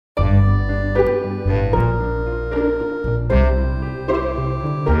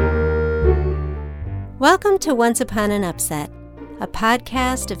Welcome to Once Upon an Upset, a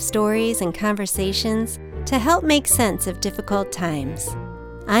podcast of stories and conversations to help make sense of difficult times.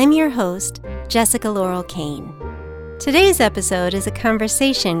 I'm your host, Jessica Laurel Kane. Today's episode is a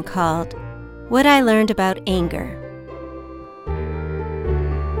conversation called What I Learned About Anger.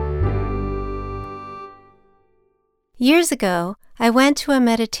 Years ago, I went to a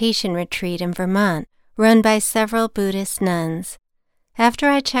meditation retreat in Vermont run by several Buddhist nuns. After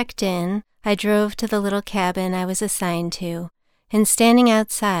I checked in, I drove to the little cabin I was assigned to, and standing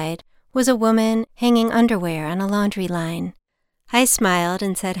outside was a woman hanging underwear on a laundry line. I smiled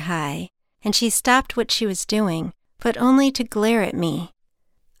and said hi, and she stopped what she was doing, but only to glare at me.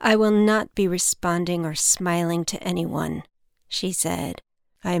 "I will not be responding or smiling to anyone," she said.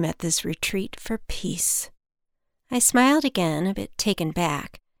 "I am at this retreat for peace." I smiled again, a bit taken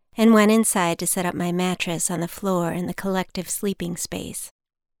back, and went inside to set up my mattress on the floor in the collective sleeping space.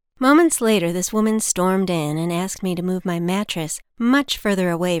 Moments later, this woman stormed in and asked me to move my mattress much further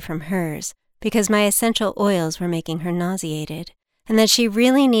away from hers because my essential oils were making her nauseated, and that she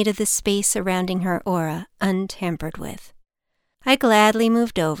really needed the space surrounding her aura untampered with. I gladly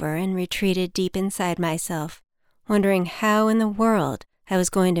moved over and retreated deep inside myself, wondering how in the world I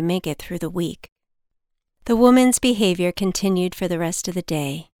was going to make it through the week. The woman's behavior continued for the rest of the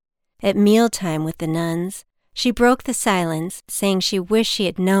day. At mealtime with the nuns, she broke the silence, saying she wished she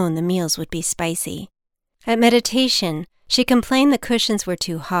had known the meals would be spicy. At meditation, she complained the cushions were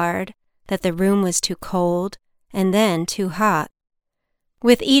too hard, that the room was too cold, and then too hot.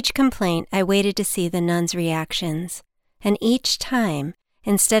 With each complaint, I waited to see the nuns' reactions, and each time,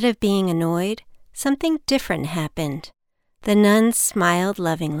 instead of being annoyed, something different happened. The nuns smiled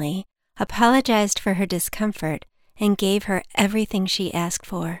lovingly, apologized for her discomfort, and gave her everything she asked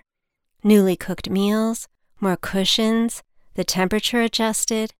for. Newly cooked meals, more cushions, the temperature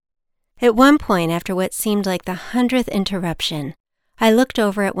adjusted. At one point, after what seemed like the 100th interruption, I looked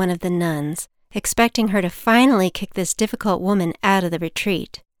over at one of the nuns, expecting her to finally kick this difficult woman out of the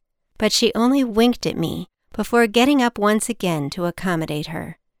retreat. But she only winked at me before getting up once again to accommodate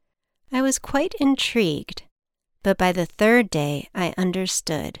her. I was quite intrigued, but by the third day, I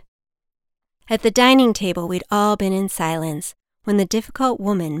understood. At the dining table, we'd all been in silence when the difficult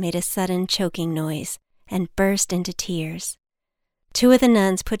woman made a sudden choking noise and burst into tears. Two of the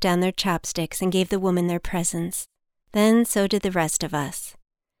nuns put down their chopsticks and gave the woman their presents. Then so did the rest of us.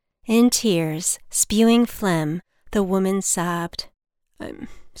 In tears, spewing phlegm, the woman sobbed, "I'm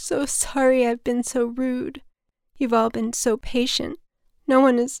so sorry I've been so rude. You've all been so patient. No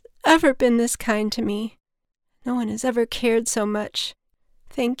one has ever been this kind to me. No one has ever cared so much.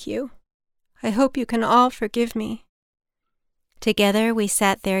 Thank you. I hope you can all forgive me." Together we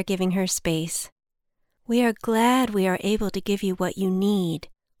sat there giving her space. "We are glad we are able to give you what you need,"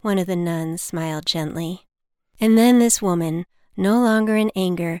 one of the nuns smiled gently. And then this woman, no longer in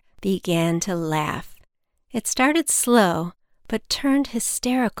anger, began to laugh. It started slow, but turned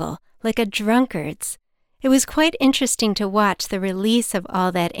hysterical, like a drunkard's. It was quite interesting to watch the release of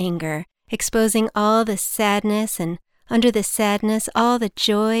all that anger, exposing all the sadness and, under the sadness, all the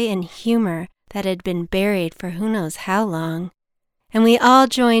joy and humor that had been buried for who knows how long. And we all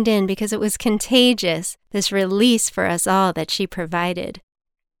joined in because it was contagious, this release for us all that she provided.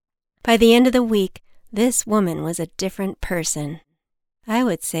 By the end of the week, this woman was a different person. I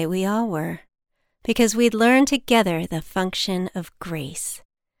would say we all were, because we'd learned together the function of grace.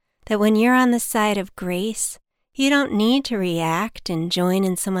 That when you're on the side of grace, you don't need to react and join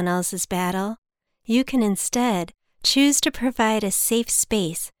in someone else's battle. You can instead choose to provide a safe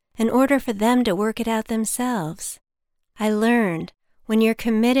space in order for them to work it out themselves. I learned when you're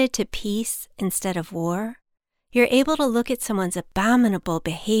committed to peace instead of war, you're able to look at someone's abominable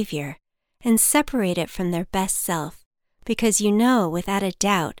behavior and separate it from their best self, because you know without a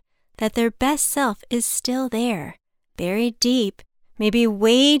doubt that their best self is still there, buried deep, maybe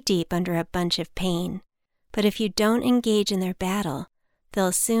way deep under a bunch of pain. But if you don't engage in their battle,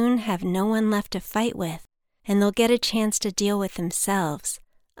 they'll soon have no one left to fight with, and they'll get a chance to deal with themselves,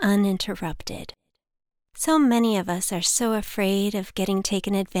 uninterrupted. So many of us are so afraid of getting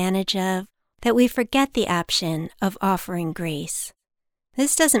taken advantage of that we forget the option of offering grace.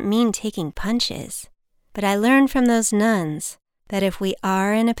 This doesn't mean taking punches, but I learned from those nuns that if we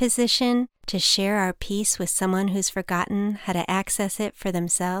are in a position to share our peace with someone who's forgotten how to access it for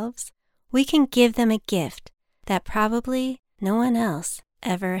themselves, we can give them a gift that probably no one else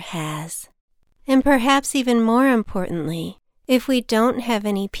ever has. And perhaps even more importantly, if we don't have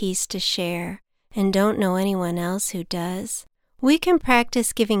any peace to share, and don't know anyone else who does, we can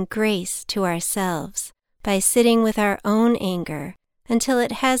practice giving grace to ourselves by sitting with our own anger until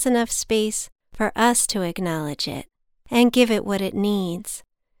it has enough space for us to acknowledge it and give it what it needs.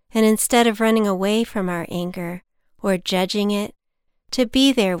 And instead of running away from our anger or judging it, to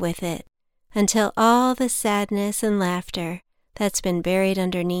be there with it until all the sadness and laughter that's been buried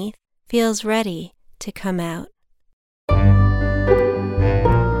underneath feels ready to come out.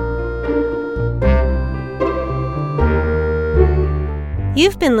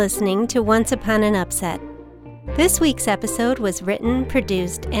 You've been listening to Once Upon an Upset. This week's episode was written,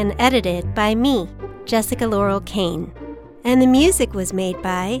 produced, and edited by me, Jessica Laurel Kane, and the music was made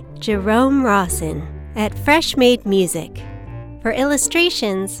by Jerome Rawson at Fresh Made Music. For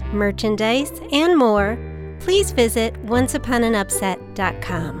illustrations, merchandise, and more, please visit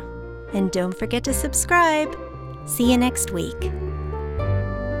onceuponanupset.com. And don't forget to subscribe. See you next week.